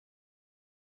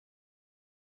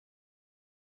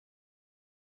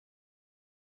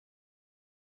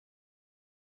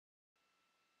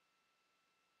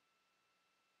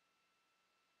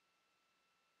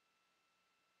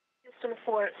System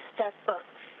for step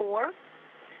 4.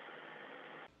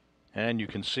 And you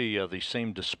can see the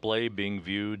same display being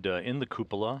viewed in the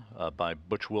cupola by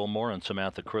Butch Wilmore and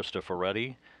Samantha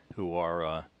Cristoforetti, who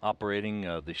are operating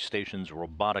the station's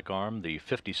robotic arm, the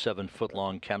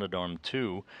 57-foot-long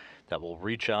Canadarm2, that will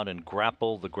reach out and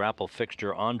grapple the grapple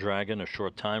fixture on Dragon a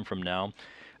short time from now.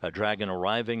 Dragon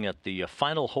arriving at the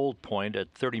final hold point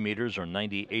at 30 meters or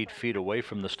 98 feet away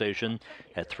from the station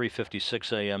at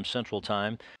 3:56 a.m. Central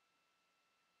Time.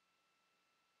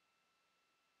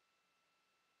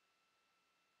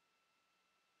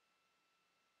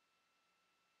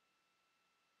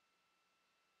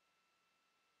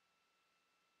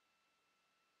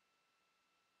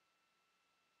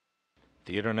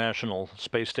 The International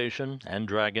Space Station and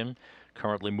Dragon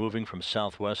currently moving from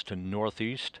southwest to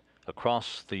northeast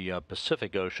across the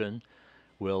Pacific Ocean,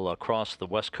 will cross the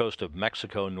west coast of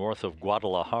Mexico north of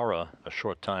Guadalajara a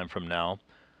short time from now.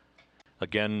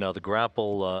 Again, the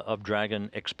grapple of Dragon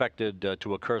expected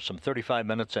to occur some 35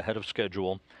 minutes ahead of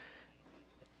schedule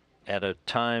at a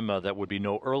time that would be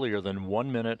no earlier than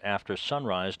 1 minute after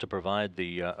sunrise to provide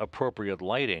the appropriate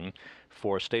lighting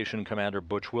for Station Commander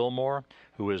Butch Wilmore,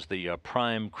 who is the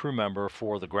prime crew member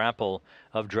for the grapple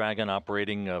of Dragon,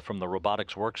 operating from the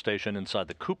robotics workstation inside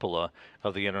the cupola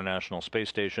of the International Space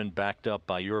Station, backed up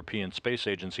by European Space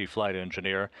Agency flight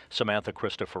engineer Samantha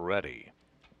Cristoforetti.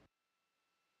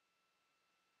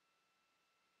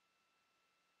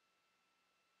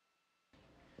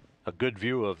 A good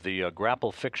view of the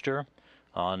grapple fixture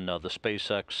on the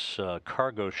SpaceX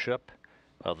cargo ship,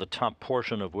 the top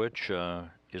portion of which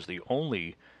is the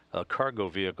only cargo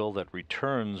vehicle that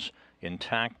returns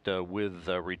intact with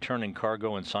returning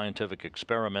cargo and scientific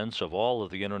experiments of all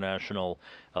of the international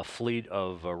fleet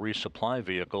of resupply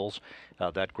vehicles.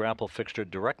 That grapple fixture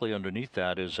directly underneath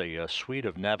that is a suite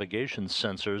of navigation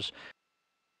sensors.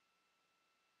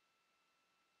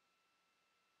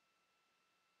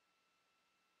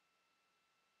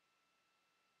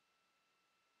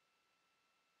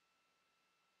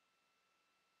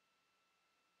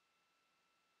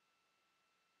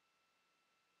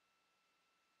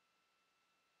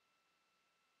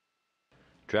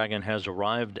 Dragon has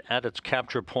arrived at its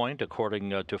capture point, according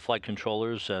to flight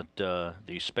controllers at the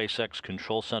SpaceX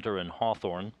Control Center in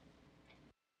Hawthorne.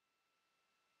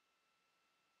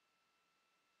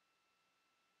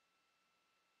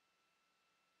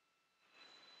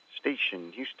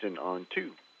 Station Houston on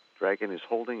 2. Dragon is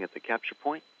holding at the capture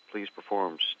point. Please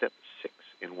perform step 6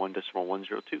 in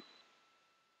 1.102.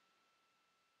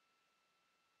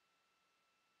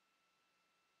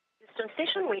 Houston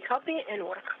Station, we copy and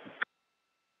work.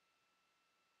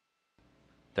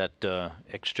 That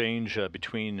exchange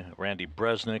between Randy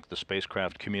Bresnik, the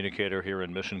spacecraft communicator here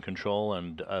in Mission Control,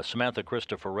 and Samantha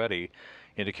Cristoforetti,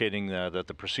 indicating that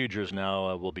the procedures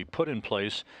now will be put in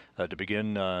place to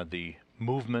begin the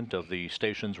movement of the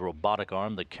station's robotic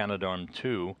arm, the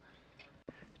Canadarm2,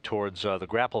 towards the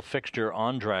grapple fixture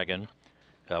on Dragon,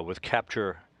 with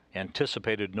capture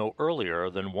anticipated no earlier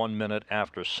than 1 minute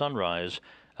after sunrise,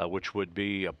 which would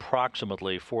be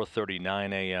approximately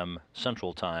 4:39 a.m.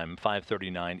 Central Time,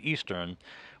 5:39 Eastern,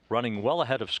 running well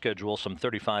ahead of schedule, some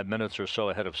 35 minutes or so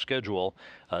ahead of schedule,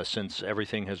 since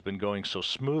everything has been going so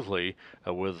smoothly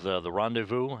with the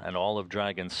rendezvous and all of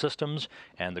Dragon's systems,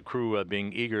 and the crew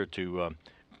being eager to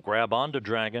grab onto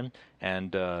Dragon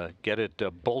and get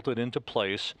it bolted into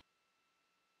place.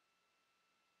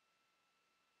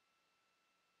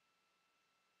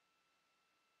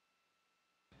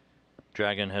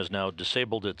 Dragon has now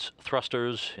disabled its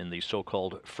thrusters in the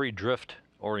so-called free drift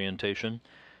orientation,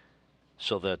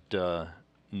 so that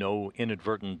no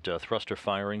inadvertent thruster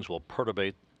firings will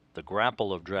perturbate the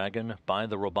grapple of Dragon by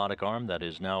the robotic arm that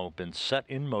has now been set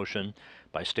in motion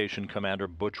by Station Commander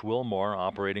Butch Wilmore,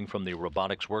 operating from the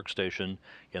robotics workstation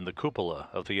in the cupola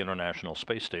of the International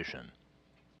Space Station.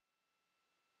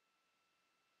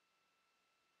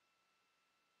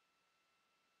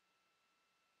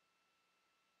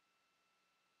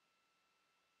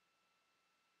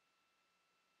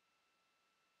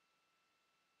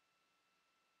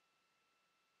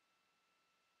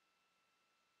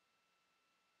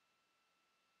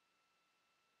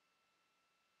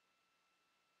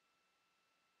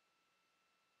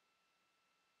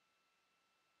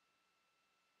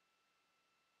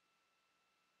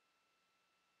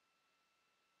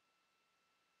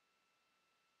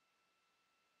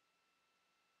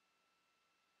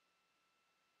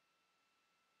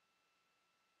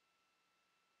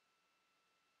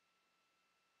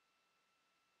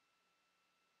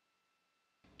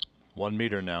 One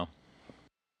meter now.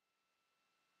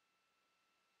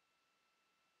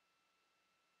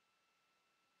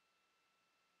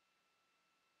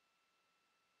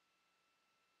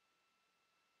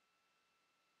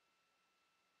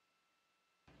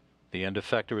 The end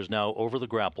effector is now over the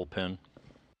grapple pin.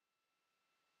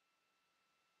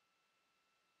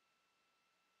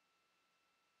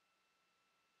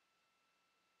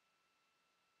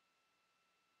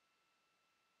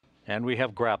 And we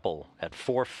have grapple at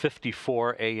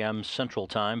 4:54 a.m. Central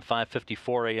Time,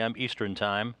 5:54 a.m. Eastern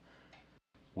Time.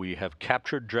 We have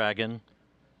captured Dragon,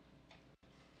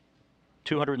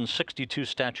 262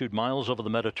 statute miles over the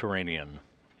Mediterranean.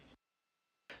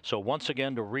 So once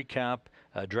again, to recap,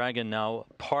 Dragon now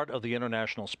part of the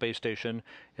International Space Station.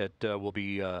 It will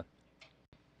be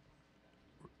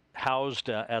housed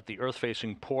at the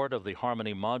Earth-facing port of the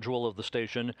Harmony module of the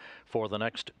station for the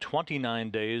next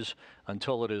 29 days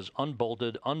until it is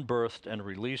unbolted, unberthed, and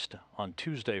released on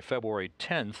Tuesday, February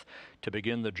 10th to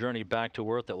begin the journey back to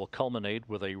Earth that will culminate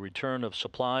with a return of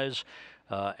supplies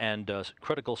and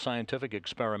critical scientific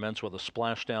experiments with a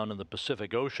splashdown in the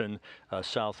Pacific Ocean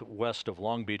southwest of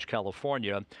Long Beach,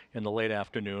 California in the late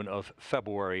afternoon of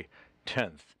February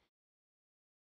 10th.